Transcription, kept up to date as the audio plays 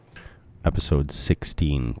episode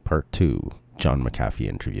 16, part 2, John McAfee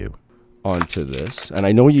interview. Onto this, and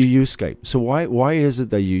I know you use Skype. So why is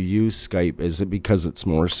it that you use Skype? Is it because it's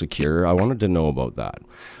more secure? I wanted to know about that.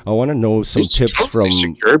 I want to know some tips totally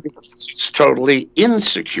from... secure because it's totally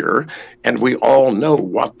insecure, and we all know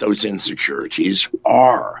what those insecurities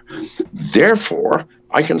are. Therefore,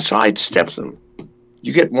 I can sidestep them.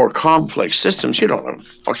 You get more complex systems, you don't have a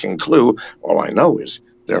fucking clue. All I know is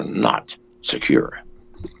they're not secure.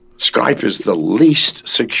 Skype is the least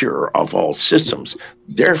secure of all systems.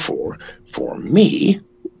 Therefore, for me,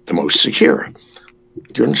 the most secure.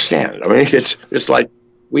 Do you understand? I mean, it's like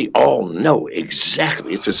we all know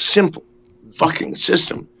exactly. It's a simple fucking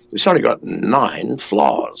system. It's only got 9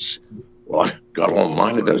 flaws. Well, I've got all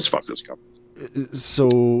 9 of those fuckers covered.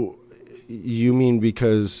 So you mean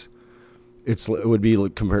because it would be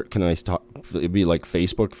like it'd be like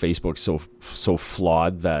Facebook's so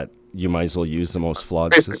flawed that you might as well use the most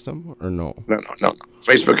flawed system, or no? No.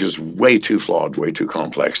 Facebook is way too flawed, way too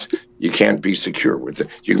complex. You can't be secure with it.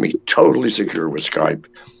 You can be totally secure with Skype,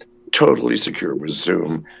 totally secure with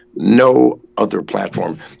Zoom. No other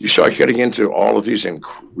platform. You start getting into all of these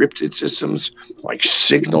encrypted systems like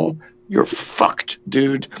Signal, you're fucked,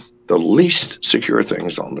 dude. The least secure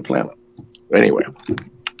things on the planet. Anyway,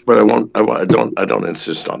 but I don't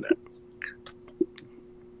insist on that.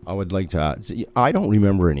 I would like to add, I don't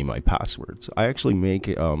remember any of my passwords. I actually make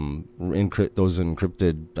encrypt those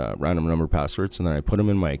encrypted random number passwords, and then I put them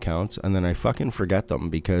in my accounts, and then I fucking forget them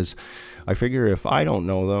because I figure if I don't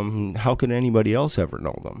know them, how could anybody else ever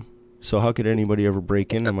know them? So how could anybody ever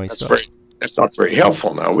break into my stuff? That's not very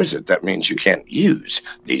helpful now, is it? That means you can't use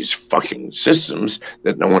these fucking systems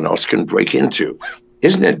that no one else can break into.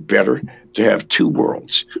 Isn't it better to have 2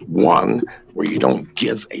 worlds? One where you don't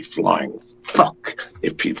give a flying fuck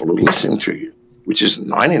if people are listening to you, which is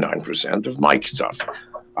 99% of my stuff.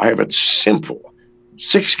 I have it simple.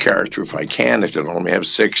 6 character if I can, if they don't only have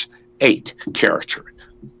 6, 8 character.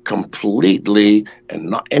 Completely, and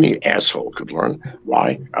not any asshole could learn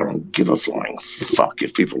why I don't give a flying fuck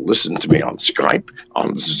if people listen to me on Skype,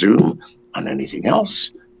 on Zoom, on anything else.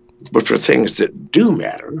 But for things that do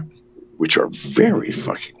matter, which are very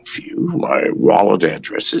fucking few, my wallet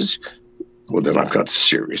addresses, well, then I've got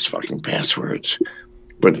serious fucking passwords.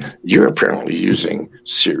 But you're apparently using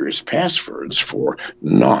serious passwords for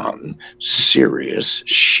non-serious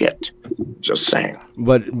shit. Just saying.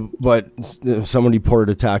 But if somebody port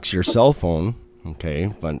attacks your cell phone,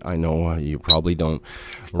 okay, but I know you probably don't.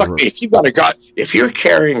 Look, if you're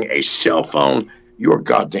carrying a cell phone, your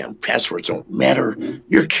goddamn passwords don't matter.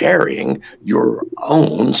 You're carrying your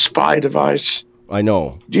own spy device. I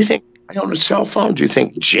know. Do you think I own a cell phone? Do you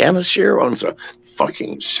think Janice here owns a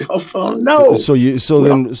fucking cell phone? No. So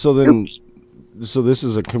this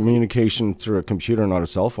is a communication through a computer, not a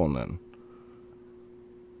cell phone, then.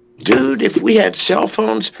 Dude, if we had cell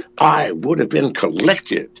phones, I would have been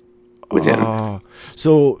collected within.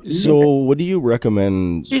 So what do you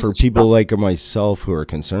recommend for people like myself who are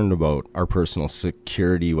concerned about our personal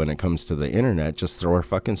security when it comes to the internet? Just throw our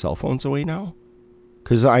fucking cell phones away now?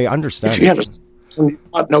 Because I understand. If you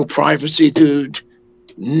have no privacy, dude,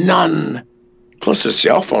 none. Plus, a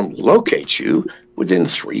cell phone locates you within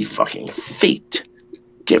 3 fucking feet.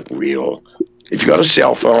 Get real. If you got a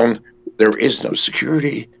cell phone, there is no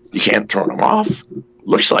security. You can't turn them off.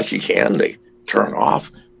 Looks like you can. They turn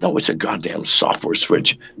off. No, it's a goddamn software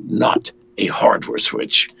switch, not a hardware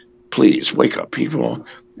switch. Please wake up, people.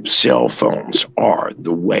 Cell phones are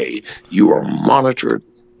the way you are monitored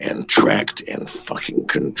and tracked and fucking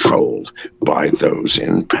controlled by those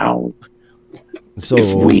in power. So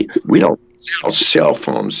if we don't sell cell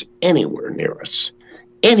phones anywhere near us.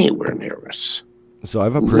 So I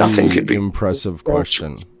have a pretty impressive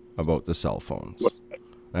question about the cell phones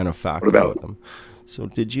and a fact about them. So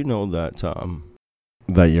did you know that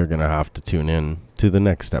that you're going to have to tune in to the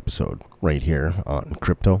next episode right here on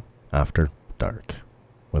Crypto After Dark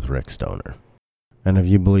with Rick Stoner? And if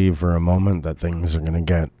you believe for a moment that things are going to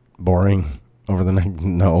get boring over the next...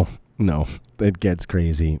 No, it gets crazy.